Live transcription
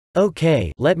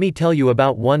Okay, let me tell you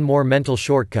about one more mental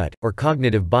shortcut, or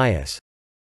cognitive bias.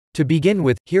 To begin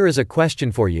with, here is a question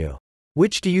for you.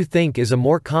 Which do you think is a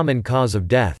more common cause of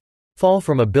death? Fall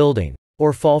from a building,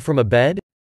 or fall from a bed?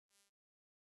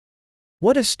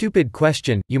 What a stupid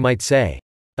question, you might say.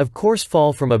 Of course,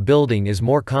 fall from a building is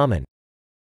more common.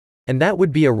 And that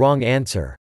would be a wrong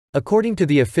answer. According to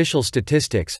the official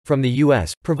statistics, from the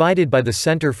US, provided by the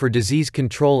Center for Disease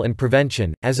Control and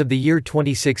Prevention, as of the year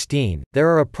 2016, there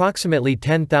are approximately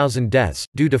 10,000 deaths,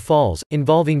 due to falls,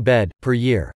 involving bed, per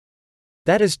year.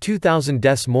 That is 2,000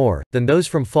 deaths more, than those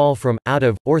from fall from, out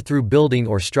of, or through building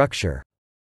or structure.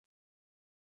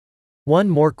 One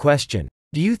more question.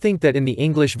 Do you think that in the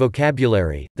English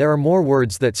vocabulary, there are more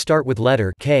words that start with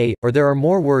letter K, or there are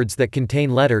more words that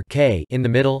contain letter K in the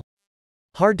middle?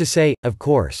 Hard to say, of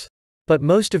course. But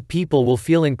most of people will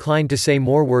feel inclined to say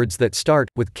more words that start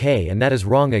with K, and that is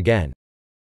wrong again.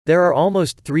 There are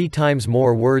almost 3 times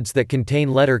more words that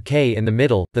contain letter K in the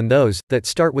middle, than those that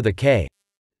start with a K.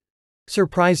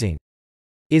 Surprising,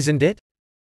 isn't it?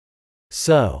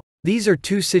 So, these are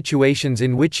 2 situations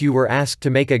in which you were asked to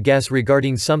make a guess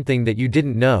regarding something that you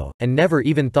didn't know, and never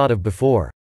even thought of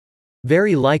before.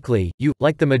 Very likely, you,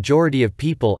 like the majority of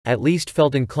people, at least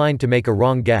felt inclined to make a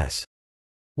wrong guess.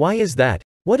 Why is that?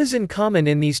 What is in common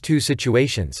in these 2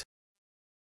 situations?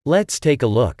 Let's take a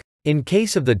look. In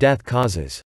case of the death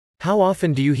causes. How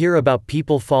often do you hear about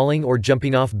people falling or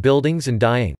jumping off buildings and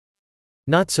dying?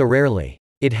 Not so rarely.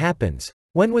 It happens.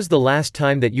 When was the last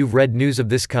time that you've read news of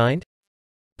this kind?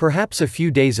 Perhaps a few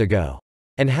days ago.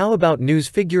 And how about news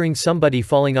figuring somebody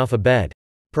falling off a bed?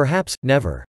 Perhaps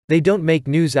never. They don't make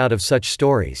news out of such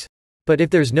stories. But if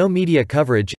there's no media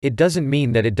coverage, it doesn't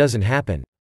mean that it doesn't happen.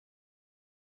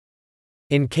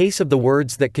 In case of the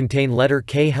words that contain letter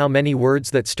K, how many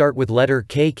words that start with letter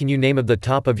K can you name of the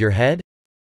top of your head?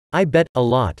 I bet, a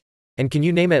lot. And can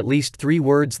you name at least 3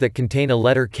 words that contain a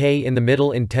letter K in the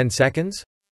middle in 10 seconds?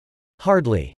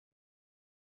 Hardly.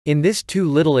 In this 2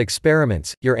 little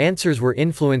experiments, your answers were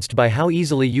influenced by how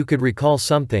easily you could recall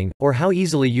something, or how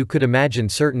easily you could imagine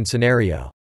certain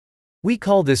scenario. We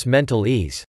call this mental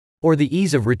ease. Or the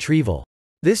ease of retrieval.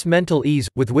 This mental ease,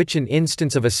 with which an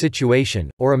instance of a situation,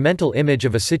 or a mental image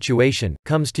of a situation,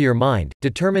 comes to your mind,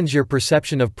 determines your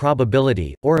perception of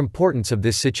probability, or importance of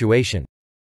this situation.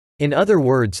 In other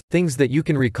words, things that you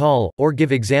can recall, or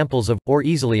give examples of, or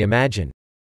easily imagine,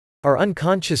 are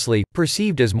unconsciously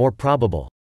perceived as more probable.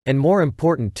 And more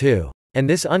important too. And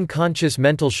this unconscious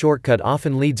mental shortcut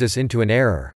often leads us into an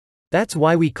error. That's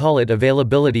why we call it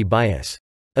availability bias.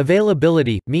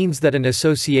 Availability means that an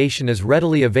association is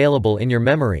readily available in your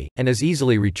memory, and is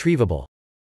easily retrievable.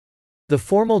 The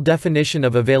formal definition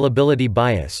of availability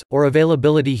bias, or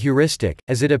availability heuristic,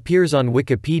 as it appears on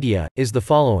Wikipedia, is the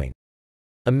following.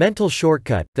 A mental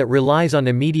shortcut that relies on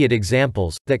immediate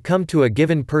examples that come to a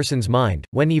given person's mind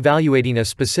when evaluating a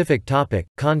specific topic,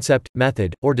 concept,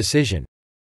 method, or decision.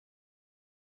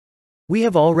 We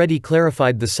have already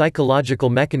clarified the psychological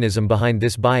mechanism behind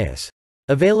this bias.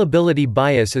 Availability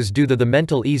bias is due to the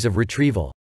mental ease of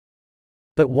retrieval.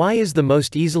 But why is the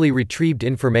most easily retrieved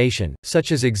information,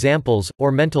 such as examples,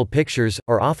 or mental pictures,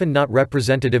 are often not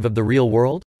representative of the real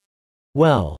world?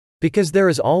 Well, because there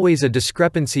is always a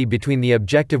discrepancy between the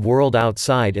objective world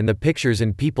outside and the pictures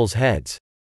in people's heads.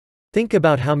 Think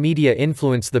about how media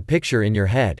influence the picture in your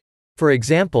head. For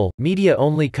example, media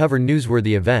only cover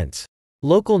newsworthy events.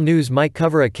 Local news might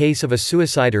cover a case of a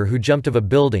suicider who jumped off a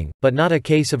building, but not a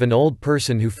case of an old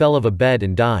person who fell off a bed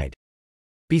and died.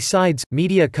 Besides,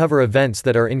 media cover events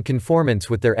that are in conformance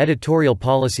with their editorial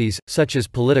policies, such as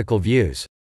political views.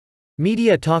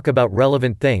 Media talk about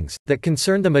relevant things that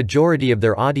concern the majority of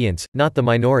their audience, not the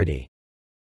minority.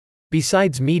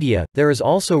 Besides media, there is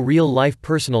also real-life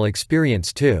personal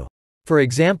experience too. For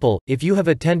example, if you have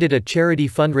attended a charity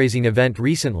fundraising event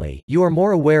recently, you are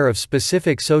more aware of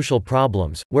specific social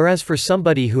problems, whereas for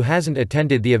somebody who hasn't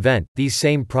attended the event, these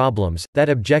same problems, that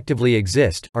objectively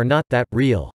exist, are not that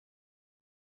real.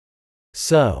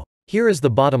 So, here is the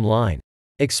bottom line.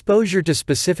 Exposure to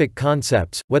specific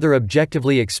concepts, whether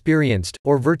objectively experienced,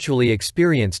 or virtually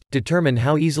experienced, determine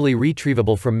how easily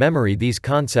retrievable from memory these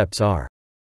concepts are.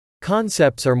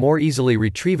 Concepts are more easily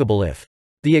retrievable if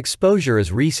the exposure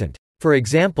is recent. For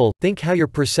example, think how your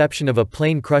perception of a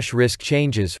plane crash risk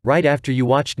changes right after you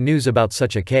watched news about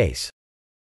such a case.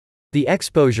 The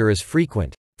exposure is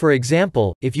frequent. For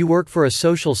example, if you work for a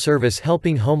social service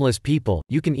helping homeless people,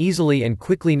 you can easily and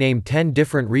quickly name 10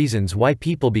 different reasons why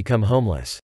people become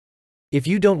homeless. If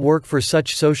you don't work for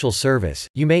such social service,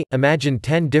 you may imagine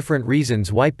 10 different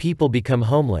reasons why people become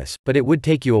homeless, but it would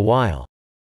take you a while.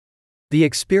 The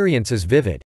experience is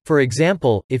vivid. For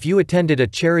example, if you attended a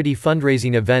charity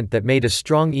fundraising event that made a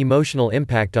strong emotional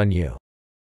impact on you.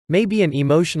 Maybe an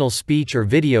emotional speech or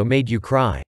video made you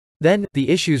cry. Then, the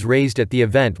issues raised at the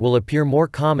event will appear more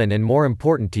common and more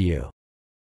important to you.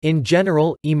 In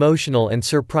general, emotional and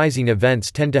surprising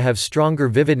events tend to have stronger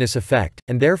vividness effect,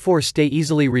 and therefore stay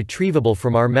easily retrievable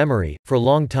from our memory, for a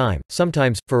long time,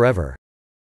 sometimes, forever.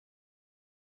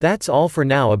 That's all for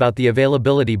now about the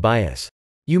availability bias.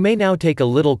 You may now take a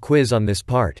little quiz on this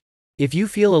part. If you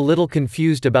feel a little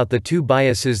confused about the two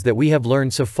biases that we have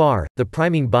learned so far, the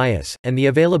priming bias, and the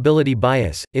availability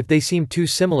bias, if they seem too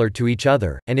similar to each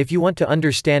other, and if you want to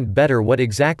understand better what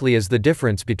exactly is the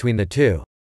difference between the two,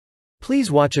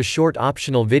 please watch a short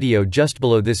optional video just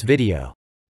below this video.